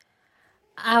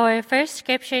Our first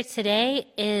scripture today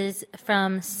is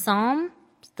from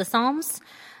the Psalms.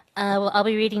 I'll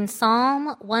be reading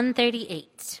Psalm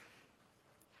 138.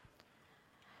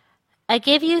 I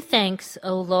give you thanks,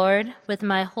 O Lord, with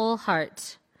my whole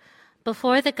heart.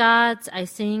 Before the gods I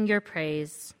sing your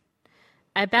praise.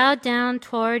 I bow down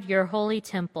toward your holy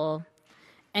temple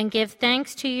and give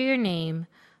thanks to your name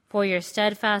for your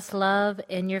steadfast love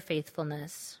and your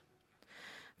faithfulness.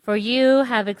 For you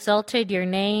have exalted your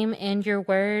name and your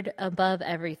word above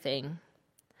everything.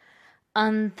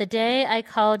 On the day I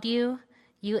called you,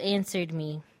 you answered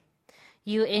me.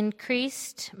 You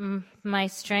increased my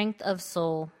strength of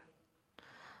soul.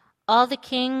 All the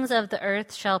kings of the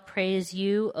earth shall praise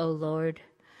you, O Lord,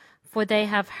 for they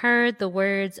have heard the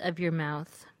words of your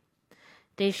mouth.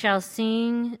 They shall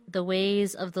sing the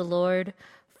ways of the Lord,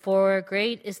 for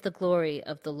great is the glory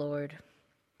of the Lord.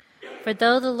 For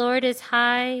though the Lord is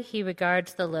high, he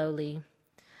regards the lowly,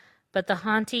 but the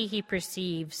haughty he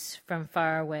perceives from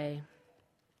far away.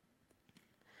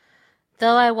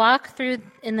 Though I walk through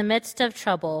in the midst of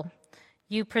trouble,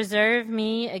 you preserve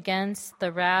me against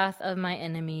the wrath of my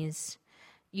enemies.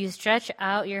 You stretch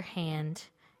out your hand,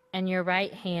 and your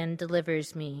right hand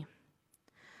delivers me.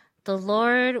 The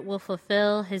Lord will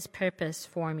fulfill his purpose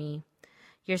for me.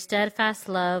 Your steadfast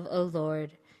love, O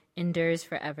Lord, endures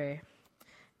forever.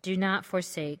 Do not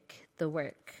forsake the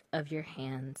work of your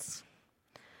hands.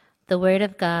 The word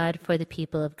of God for the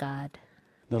people of God.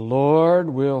 The Lord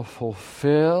will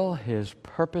fulfill his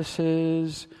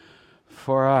purposes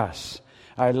for us.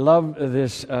 I love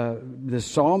this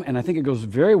psalm, and I think it goes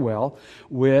very well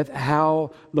with how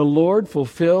the Lord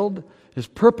fulfilled his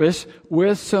purpose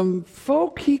with some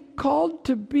folk he called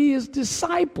to be his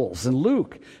disciples. In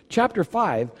Luke chapter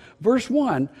 5, verse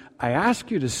 1, I ask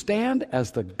you to stand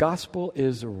as the gospel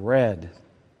is read.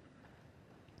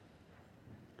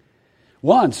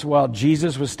 Once, while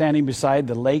Jesus was standing beside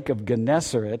the lake of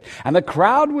Gennesaret, and the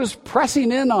crowd was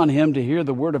pressing in on him to hear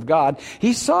the word of God,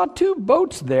 he saw two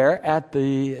boats there at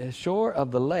the shore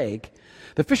of the lake.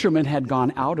 The fishermen had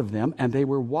gone out of them, and they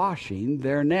were washing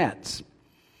their nets.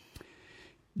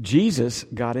 Jesus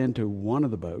got into one of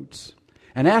the boats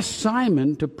and asked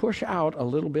Simon to push out a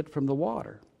little bit from the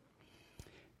water.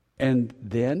 And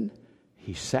then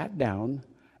he sat down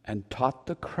and taught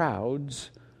the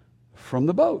crowds from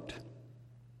the boat.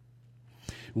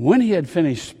 When he had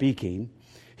finished speaking,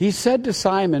 he said to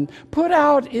Simon, "Put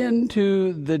out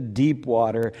into the deep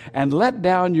water and let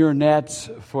down your nets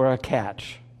for a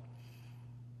catch."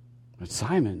 But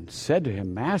Simon said to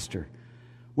him, "Master,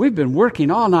 we've been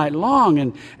working all night long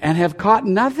and have caught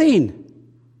nothing.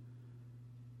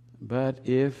 But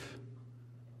if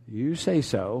you say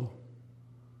so,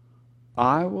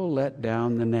 I will let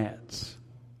down the nets."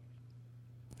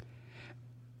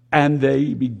 And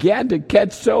they began to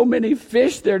catch so many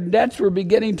fish, their nets were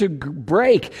beginning to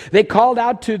break. They called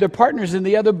out to their partners in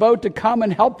the other boat to come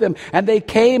and help them. And they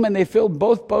came and they filled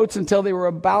both boats until they were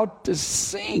about to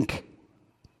sink.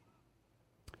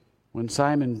 When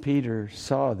Simon Peter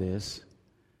saw this,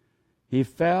 he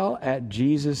fell at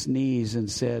Jesus' knees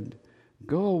and said,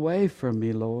 "Go away from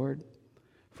me, Lord,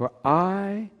 for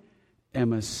I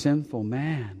am a sinful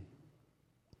man."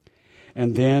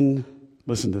 And then,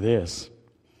 listen to this.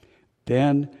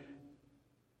 Then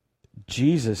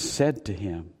Jesus said to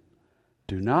him,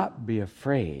 "Do not be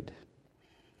afraid.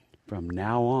 From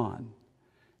now on,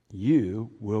 you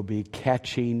will be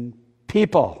catching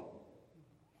people."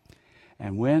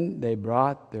 And when they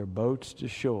brought their boats to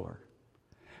shore,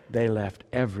 they left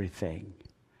everything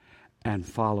and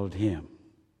followed him.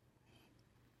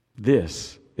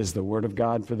 This is the word of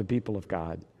God for the people of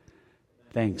God.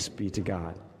 Thanks be to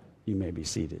God. You may be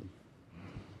seated.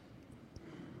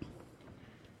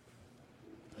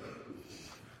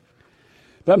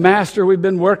 "But Master, we've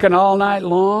been working all night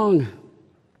long,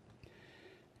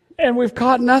 and we've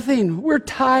caught nothing. We're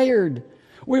tired.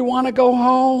 We want to go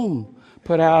home."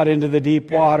 "Put out into the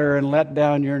deep water and let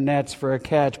down your nets for a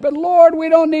catch." "But Lord, we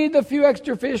don't need the few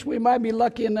extra fish we might be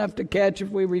lucky enough to catch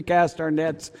if we recast our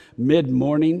nets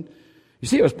mid-morning." You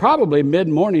see, it was probably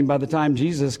mid-morning by the time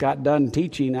Jesus got done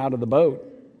teaching out of the boat.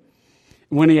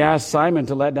 When he asked Simon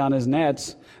to let down his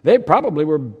nets, they probably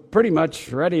were pretty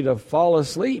much ready to fall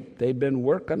asleep. They'd been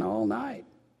working all night.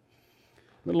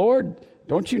 "But Lord,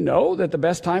 don't you know that the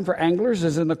best time for anglers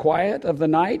is in the quiet of the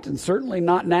night, and certainly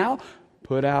not now?"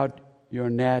 "Put out your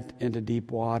net into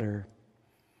deep water."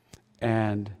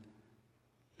 And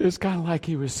it's kind of like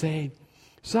he was saying,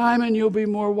 "Simon, you'll be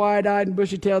more wide-eyed and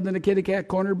bushy-tailed than a kitty cat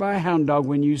cornered by a hound dog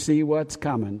when you see what's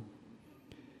coming."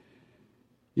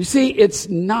 You see, it's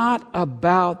not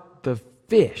about the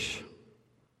fish.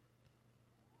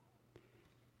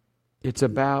 It's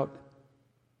about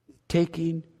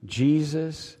taking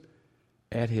Jesus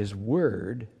at His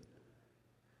word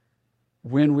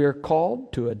when we're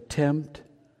called to attempt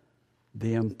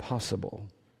the impossible.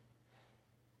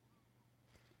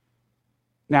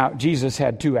 Now, Jesus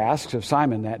had two asks of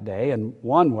Simon that day, and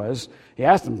one was, he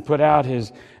asked him to put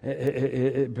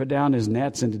down his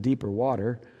nets into deeper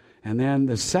water. And then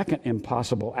the second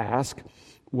impossible ask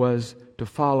was to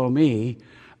follow me.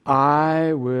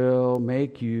 I will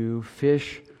make you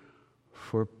fish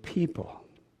for people.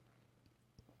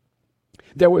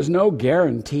 There was no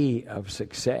guarantee of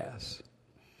success.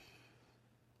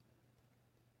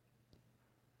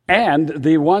 And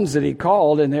the ones that he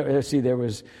called, and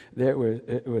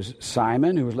it was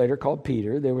Simon, who was later called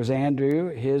Peter. There was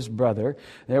Andrew, his brother.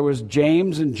 There was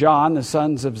James and John, the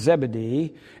sons of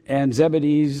Zebedee, and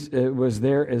Zebedee was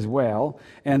there as well.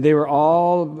 And they were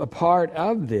all a part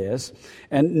of this.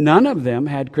 And none of them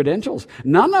had credentials.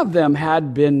 None of them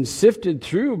had been sifted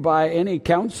through by any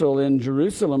council in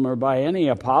Jerusalem or by any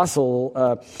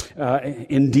apostle,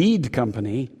 Indeed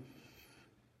company.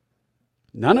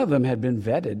 None of them had been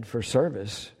vetted for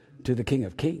service to the King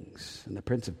of Kings and the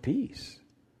Prince of Peace.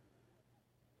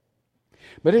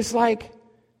 But it's like,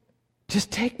 just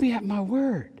take me at my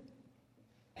word.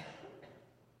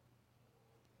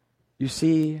 You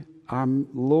see, our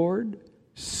Lord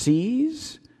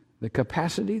sees the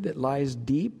capacity that lies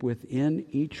deep within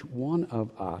each one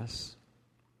of us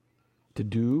to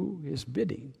do His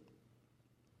bidding.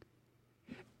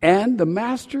 And the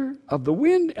master of the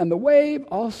wind and the wave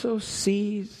also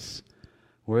sees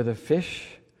where the fish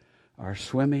are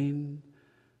swimming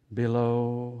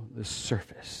below the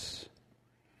surface.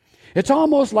 It's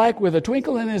almost like with a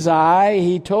twinkle in his eye,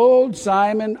 he told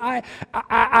Simon,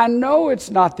 I know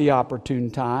it's not the opportune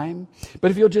time,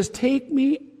 but if you'll just take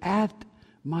me at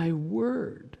my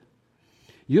word,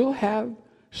 you'll have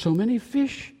so many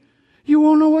fish, you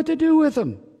won't know what to do with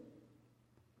them.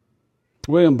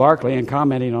 William Barclay, in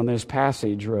commenting on this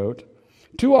passage, wrote,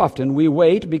 "Too often we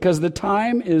wait because the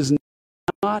time is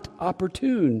not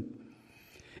opportune.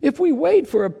 If we wait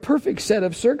for a perfect set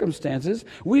of circumstances,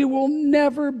 we will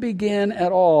never begin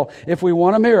at all. If we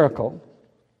want a miracle,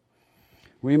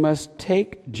 we must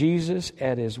take Jesus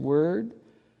at His word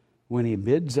when He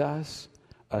bids us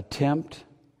attempt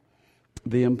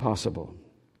the impossible."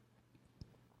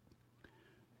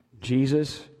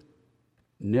 Jesus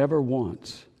never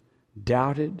once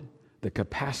doubted the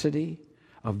capacity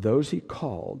of those He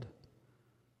called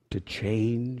to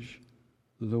change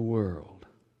the world.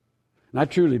 And I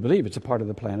truly believe it's a part of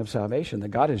the plan of salvation, that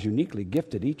God has uniquely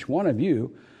gifted each one of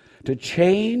you to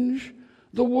change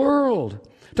the world,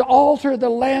 to alter the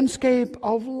landscape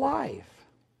of life.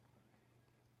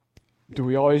 Do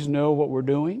we always know what we're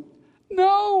doing?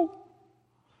 No.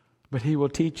 But He will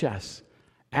teach us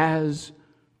as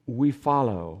we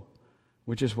follow,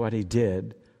 which is what He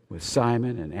did with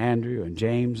Simon and Andrew and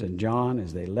James and John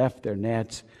as they left their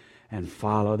nets and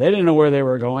followed. They didn't know where they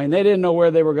were going. They didn't know where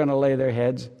they were going to lay their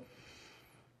heads.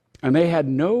 And they had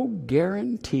no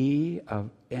guarantee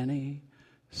of any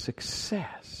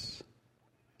success.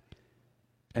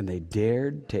 And they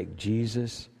dared take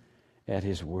Jesus at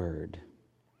His word.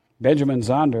 Benjamin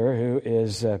Zonder, who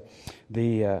is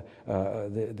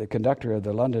the conductor of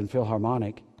the London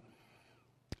Philharmonic,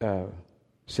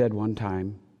 said one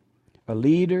time, "A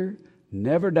leader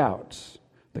never doubts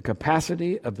the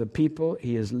capacity of the people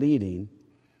he is leading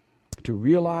to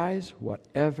realize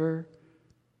whatever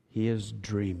he is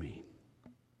dreaming."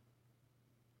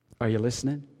 Are you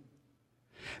listening?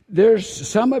 There's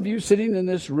some of you sitting in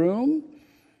this room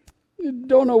who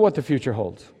don't know what the future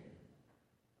holds.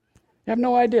 You have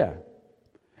no idea.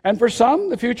 And for some,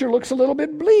 the future looks a little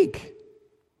bit bleak.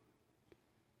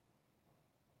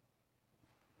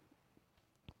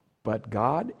 But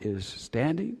God is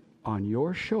standing on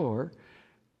your shore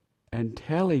and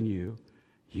telling you,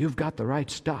 you've got the right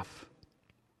stuff.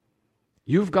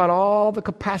 You've got all the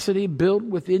capacity built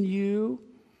within you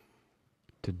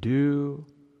to do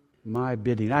my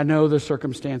bidding. I know the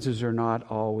circumstances are not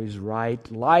always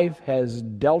right. Life has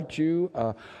dealt you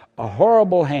a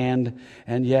horrible hand,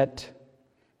 and yet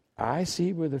I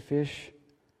see where the fish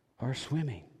are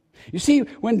swimming. You see,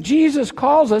 when Jesus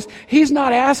calls us, He's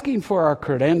not asking for our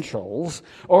credentials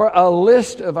or a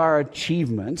list of our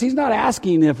achievements. He's not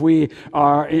asking if we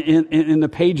are in the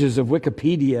pages of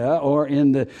Wikipedia or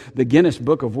in the Guinness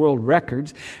Book of World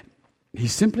Records.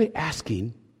 He's simply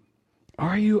asking,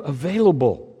 are you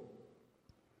available?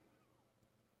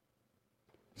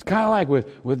 It's kind of like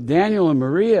with Daniel and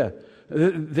Maria.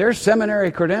 Their seminary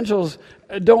credentials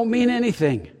don't mean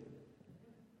anything.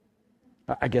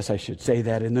 I guess I should say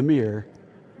that in the mirror.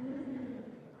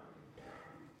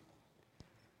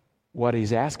 what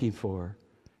he's asking for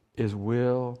is,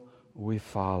 will we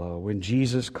follow? When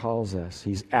Jesus calls us,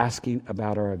 he's asking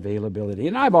about our availability.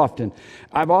 And I've often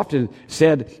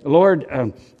said, Lord,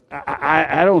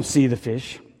 I don't see the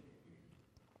fish.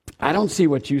 I don't see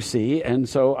what you see, and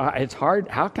so it's hard.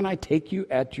 How can I take you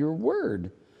at your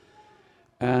word?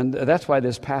 And that's why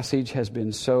this passage has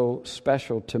been so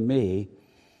special to me,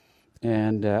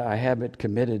 and I have it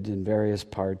committed in various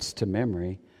parts to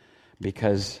memory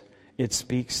because it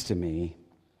speaks to me.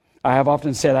 I have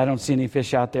often said, I don't see any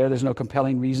fish out there. There's no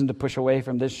compelling reason to push away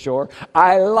from this shore.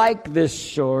 I like this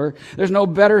shore. There's no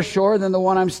better shore than the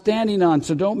one I'm standing on,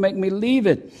 so don't make me leave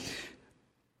it.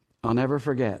 I'll never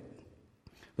forget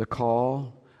the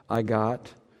call I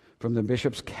got from the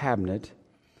bishop's cabinet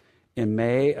in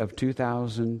May of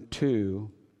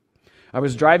 2002. I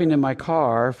was driving in my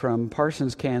car from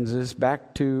Parsons, Kansas,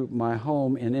 back to my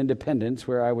home in Independence,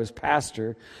 where I was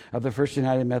pastor of the First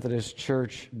United Methodist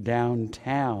Church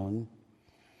downtown.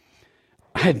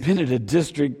 I had been at a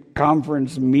district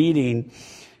conference meeting,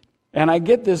 and I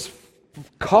get this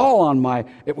call on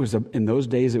in those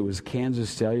days it was Kansas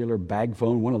Cellular bag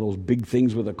phone, one of those big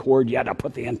things with a cord. You had to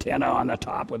put the antenna on the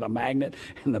top with a magnet,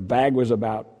 and the bag was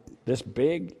about this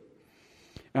big.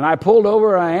 And I pulled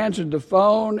over, I answered the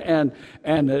phone, and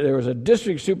there was a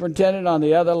district superintendent on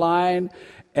the other line,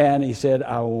 and he said,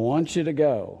 I want you to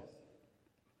go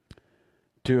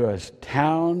to a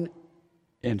town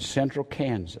in central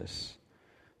Kansas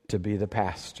to be the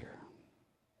pastor.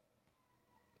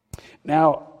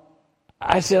 Now,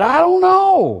 I said, I don't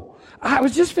know. I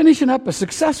was just finishing up a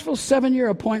successful 7-year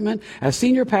appointment as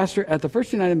senior pastor at the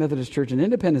First United Methodist Church in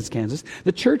Independence, Kansas.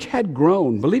 The church had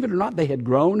grown. Believe it or not, they had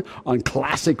grown on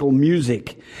classical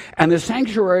music. And the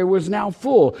sanctuary was now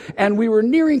full. And we were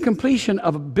nearing completion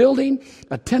of building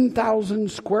a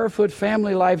 10,000 square foot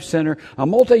family life center, a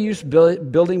multi-use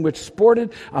building which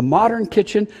sported a modern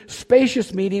kitchen,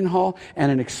 spacious meeting hall,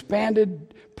 and an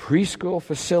expanded preschool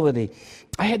facility.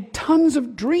 I had tons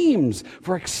of dreams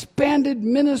for expanded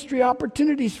ministry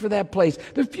opportunities for that place.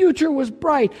 The future was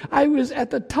bright. I was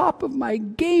at the top of my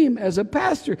game as a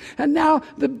pastor. And now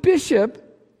the bishop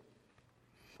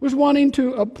was wanting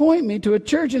to appoint me to a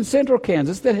church in central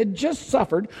Kansas that had just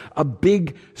suffered a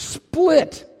big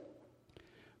split.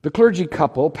 The clergy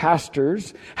couple,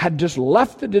 pastors, had just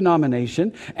left the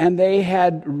denomination, and they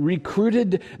had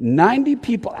recruited 90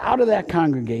 people out of that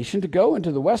congregation to go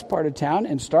into the west part of town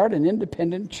and start an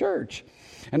independent church.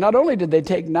 And not only did they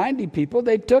take 90 people,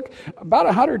 they took about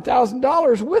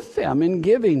 $100,000 with them in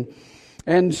giving.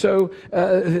 And so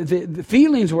the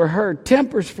feelings were hurt,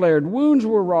 tempers flared, wounds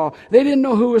were raw. They didn't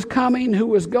know who was coming, who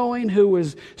was going, who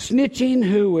was snitching,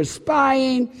 who was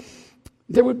spying.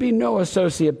 There would be no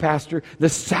associate pastor. The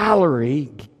salary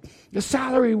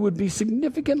would be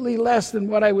significantly less than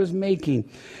what I was making.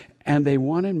 And they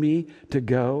wanted me to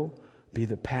go be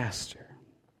the pastor.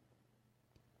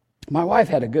 My wife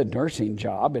had a good nursing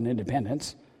job in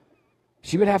Independence.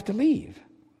 She would have to leave.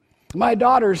 My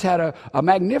daughters had a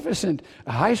magnificent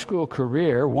high school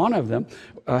career. One of them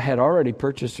had already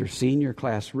purchased her senior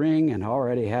class ring and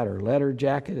already had her letter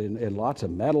jacket and lots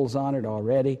of medals on it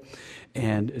already.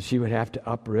 And she would have to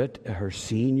uproot her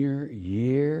senior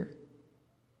year.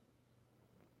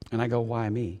 And I go, why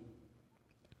me?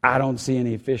 I don't see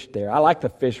any fish there. I like the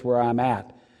fish where I'm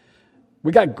at.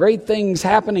 We got great things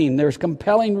happening. There's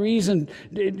compelling reason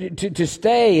to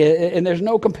stay, and there's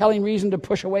no compelling reason to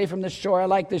push away from this shore. I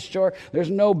like this shore. There's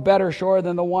no better shore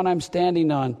than the one I'm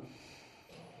standing on.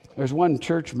 There's one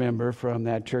church member from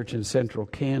that church in central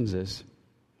Kansas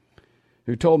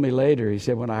who told me later, he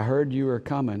said, when I heard you were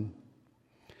coming,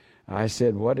 I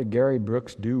said, what did Gary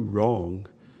Brooks do wrong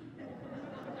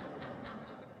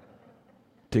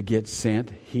to get sent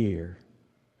here?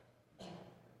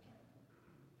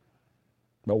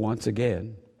 But once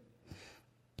again,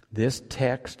 this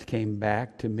text came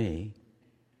back to me.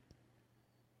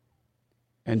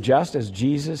 And just as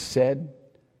Jesus said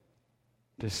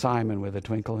to Simon with a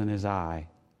twinkle in his eye,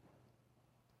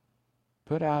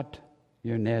 put out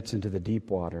your nets into the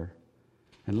deep water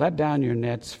and let down your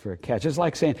nets for a catch. It's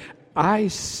like saying, I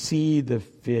see the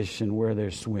fish and where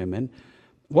they're swimming.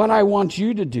 What I want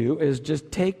you to do is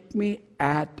just take me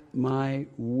at my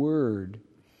word.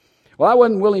 Well, I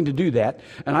wasn't willing to do that,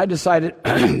 and I decided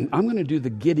I'm going to do the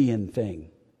Gideon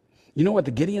thing. You know what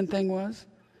the Gideon thing was?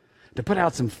 To put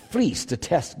out some fleece to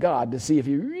test God to see if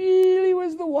he really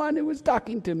was the one who was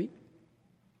talking to me.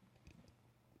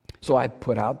 So I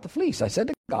put out the fleece. I said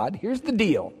to God, here's the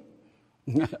deal.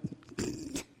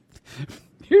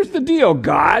 Here's the deal,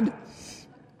 God.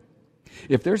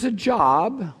 If there's a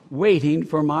job waiting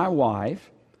for my wife,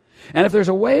 And if there's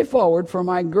a way forward for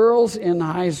my girls in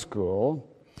high school,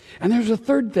 and there's a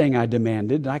third thing I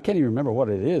demanded, and I can't even remember what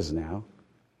it is now,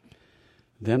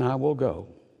 then I will go.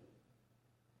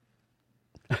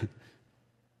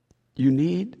 You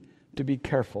need to be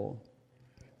careful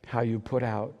how you put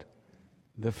out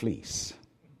the fleece.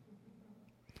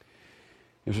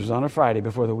 This was on a Friday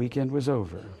before the weekend was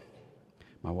over.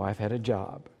 My wife had a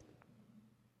job.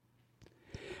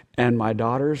 And my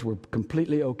daughters were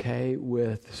completely okay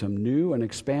with some new and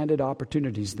expanded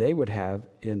opportunities they would have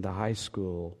in the high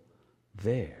school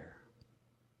there.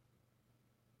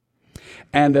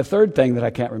 And the third thing that I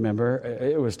can't remember,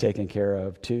 it was taken care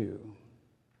of too.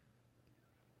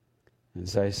 And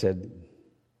so I said,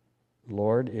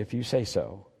 Lord, if you say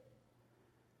so,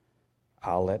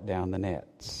 I'll let down the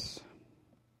nets.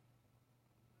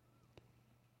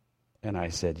 And I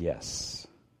said yes.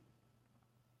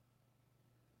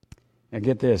 And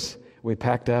get this, we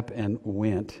packed up and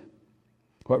went.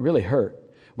 What really hurt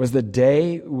was the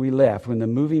day we left, when the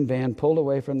moving van pulled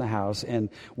away from the house, and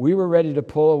we were ready to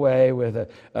pull away with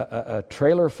a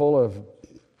trailer full of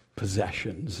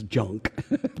possessions, junk,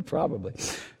 probably,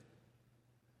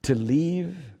 to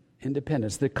leave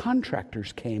Independence. The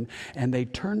contractors came and they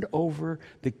turned over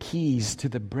the keys to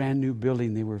the brand new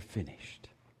building. They were finished.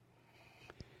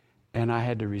 And I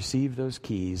had to receive those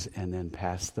keys and then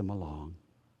pass them along.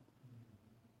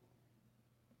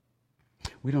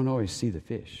 We don't always see the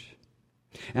fish.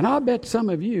 And I'll bet some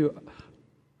of you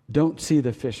don't see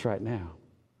the fish right now.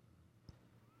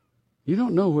 You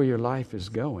don't know where your life is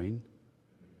going.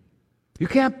 You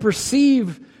can't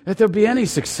perceive that there'll be any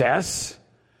success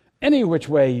any which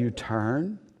way you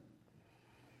turn.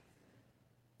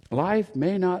 Life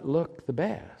may not look the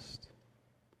best.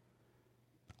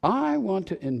 I want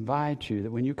to invite you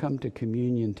that when you come to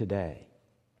communion today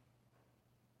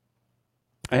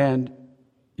and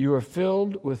you are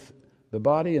filled with the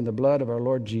body and the blood of our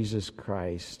Lord Jesus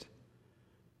Christ,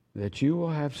 that you will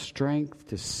have strength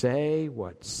to say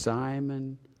what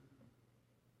Simon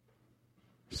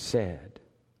said.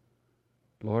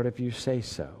 Lord, if you say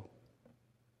so,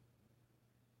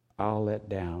 I'll let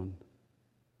down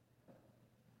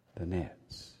the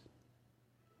nets.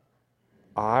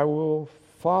 I will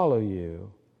follow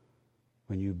you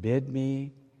when you bid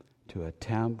me to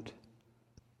attempt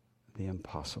the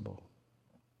impossible.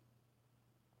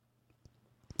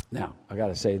 Now, I got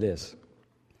to say this.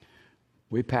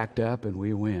 We packed up and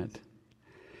we went.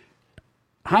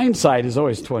 Hindsight is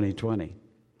always 20/20.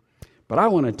 But I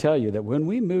want to tell you that when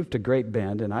we moved to Great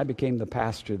Bend and I became the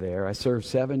pastor there, I served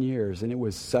 7 years, and it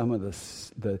was some of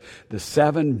the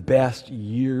 7 best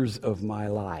years of my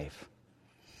life.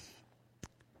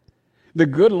 The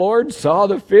good Lord saw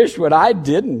the fish when I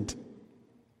didn't.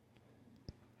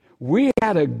 We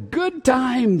had a good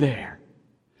time there.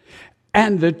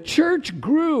 And the church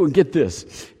grew. And get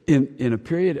this, in a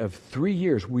period of 3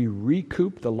 years, we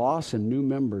recouped the loss in new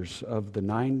members of the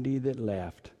 90 that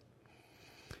left.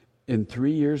 In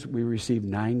 3 years, we received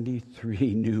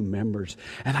 93 new members.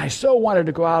 And I so wanted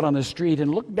to go out on the street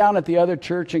and look down at the other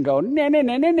church and go, nah, nah,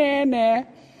 nah, nah, nah, nah.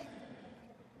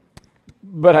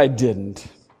 But I didn't.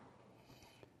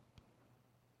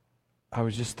 I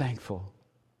was just thankful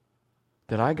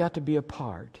that I got to be a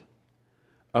part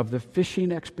of the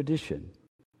fishing expedition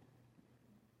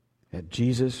that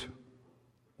Jesus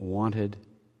wanted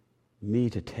me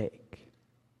to take.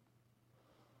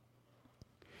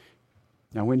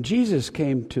 Now, when Jesus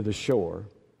came to the shore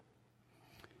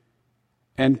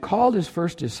and called his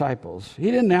first disciples,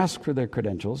 he didn't ask for their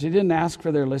credentials. He didn't ask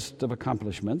for their list of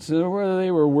accomplishments, or whether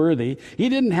they were worthy. He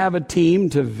didn't have a team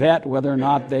to vet whether or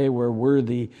not they were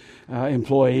worthy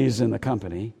employees in the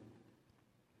company.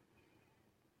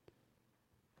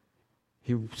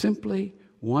 He simply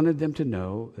wanted them to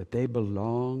know that they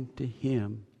belonged to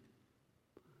him.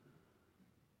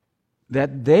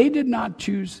 That they did not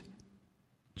choose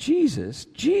Jesus.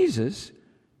 Jesus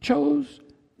chose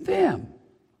them.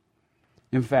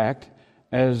 In fact,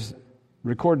 as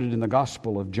recorded in the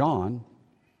Gospel of John,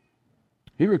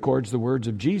 he records the words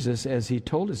of Jesus as he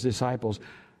told his disciples,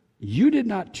 "You did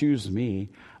not choose me,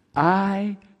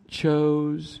 I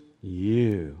chose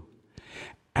you.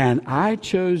 And I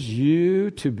chose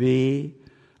you to be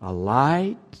a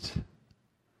light,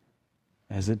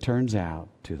 as it turns out,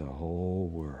 to the whole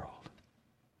world."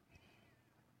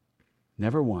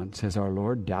 Never once has our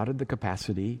Lord doubted the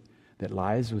capacity that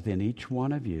lies within each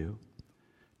one of you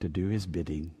to do his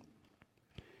bidding.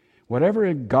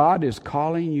 Whatever God is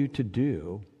calling you to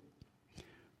do,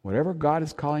 whatever God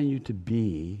is calling you to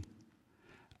be,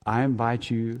 I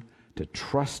invite you to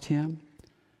trust him,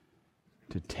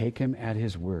 to take him at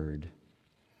his word.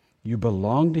 You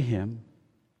belong to him.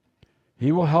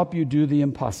 He will help you do the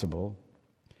impossible,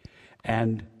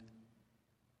 and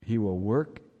He will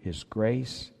work His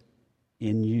grace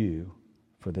in you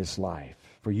for this life.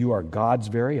 For you are God's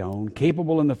very own,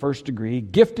 capable in the first degree,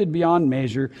 gifted beyond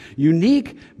measure,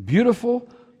 unique, beautiful,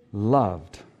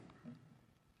 loved.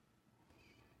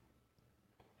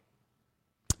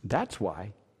 That's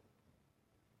why.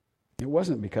 It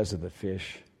wasn't because of the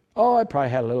fish. Oh, I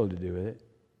probably had a little to do with it.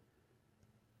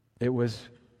 It was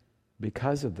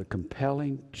because of the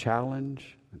compelling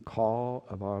challenge and call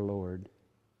of our Lord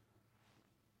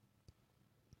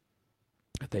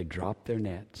that they dropped their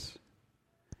nets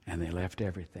and they left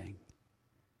everything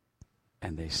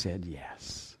and they said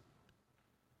yes.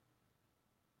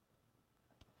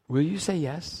 Will you say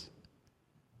yes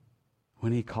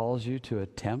when He calls you to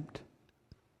attempt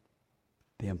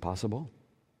the impossible?